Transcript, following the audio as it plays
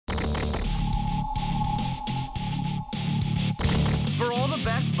For all the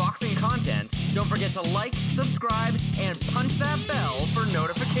best boxing content, don't forget to like, subscribe, and punch that bell for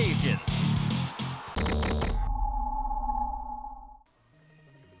notifications.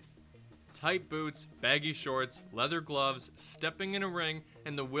 Tight boots, baggy shorts, leather gloves, stepping in a ring,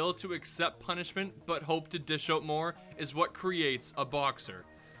 and the will to accept punishment but hope to dish out more is what creates a boxer.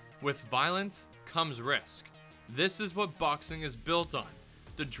 With violence comes risk. This is what boxing is built on,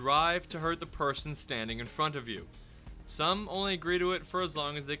 the drive to hurt the person standing in front of you. Some only agree to it for as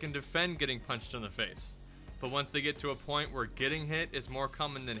long as they can defend getting punched in the face. But once they get to a point where getting hit is more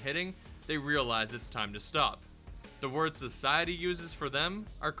common than hitting, they realize it's time to stop. The word society uses for them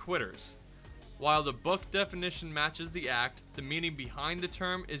are quitters. While the book definition matches the act, the meaning behind the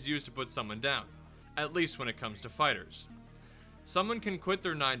term is used to put someone down, at least when it comes to fighters. Someone can quit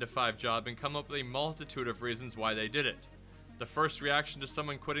their 9-to-5 job and come up with a multitude of reasons why they did it. The first reaction to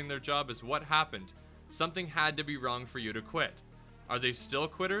someone quitting their job is what happened. Something had to be wrong for you to quit. Are they still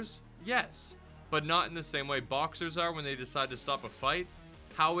quitters? Yes, but not in the same way boxers are when they decide to stop a fight.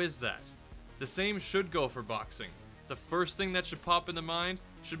 How is that? The same should go for boxing. The first thing that should pop in the mind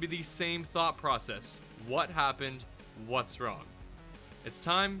should be the same thought process. What happened? What's wrong? It's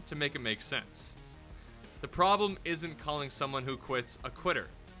time to make it make sense. The problem isn't calling someone who quits a quitter.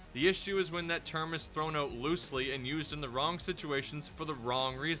 The issue is when that term is thrown out loosely and used in the wrong situations for the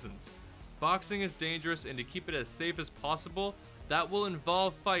wrong reasons. Boxing is dangerous, and to keep it as safe as possible, that will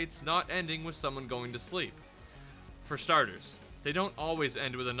involve fights not ending with someone going to sleep. For starters, they don't always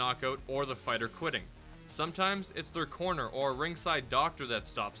end with a knockout or the fighter quitting. Sometimes it's their corner or ringside doctor that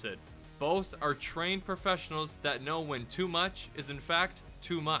stops it. Both are trained professionals that know when too much is in fact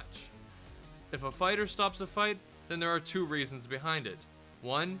too much. If a fighter stops a fight, then there are two reasons behind it.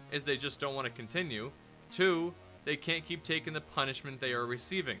 One is they just don't want to continue. Two, they can't keep taking the punishment they are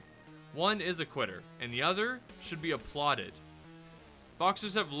receiving. One is a quitter, and the other should be applauded.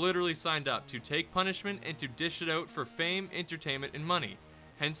 Boxers have literally signed up to take punishment and to dish it out for fame, entertainment, and money,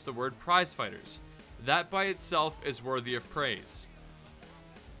 hence the word prize fighters. That by itself is worthy of praise.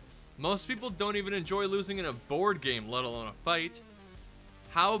 Most people don't even enjoy losing in a board game, let alone a fight.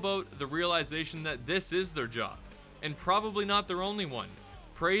 How about the realization that this is their job, and probably not their only one?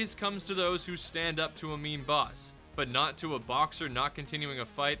 Praise comes to those who stand up to a mean boss, but not to a boxer not continuing a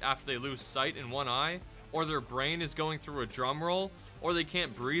fight after they lose sight in one eye, or their brain is going through a drum roll, or they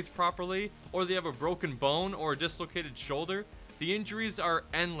can't breathe properly, or they have a broken bone or a dislocated shoulder. The injuries are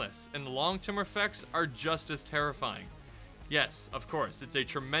endless, and the long-term effects are just as terrifying. Yes, of course, it's a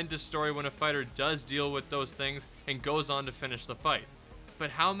tremendous story when a fighter does deal with those things and goes on to finish the fight.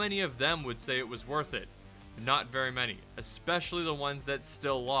 But how many of them would say it was worth it? Not very many, especially the ones that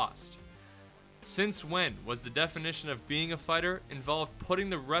still lost. Since when was the definition of being a fighter involved putting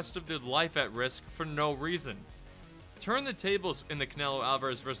the rest of their life at risk for no reason? Turn the tables in the Canelo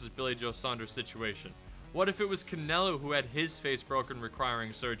Alvarez versus Billy Joe Saunders situation. What if it was Canelo who had his face broken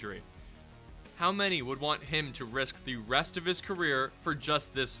requiring surgery? How many would want him to risk the rest of his career for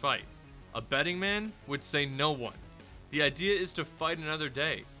just this fight? A betting man would say no one. The idea is to fight another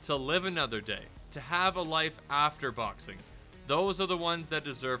day, to live another day, to have a life after boxing. Those are the ones that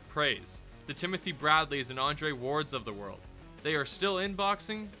deserve praise. The Timothy Bradleys and Andre Wards of the world. They are still in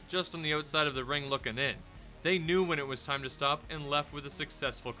boxing, just on the outside of the ring looking in. They knew when it was time to stop and left with a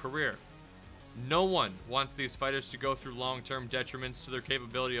successful career. No one wants these fighters to go through long-term detriments to their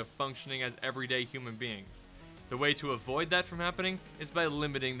capability of functioning as everyday human beings. The way to avoid that from happening is by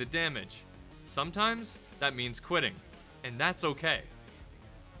limiting the damage. Sometimes that means quitting, and that's okay.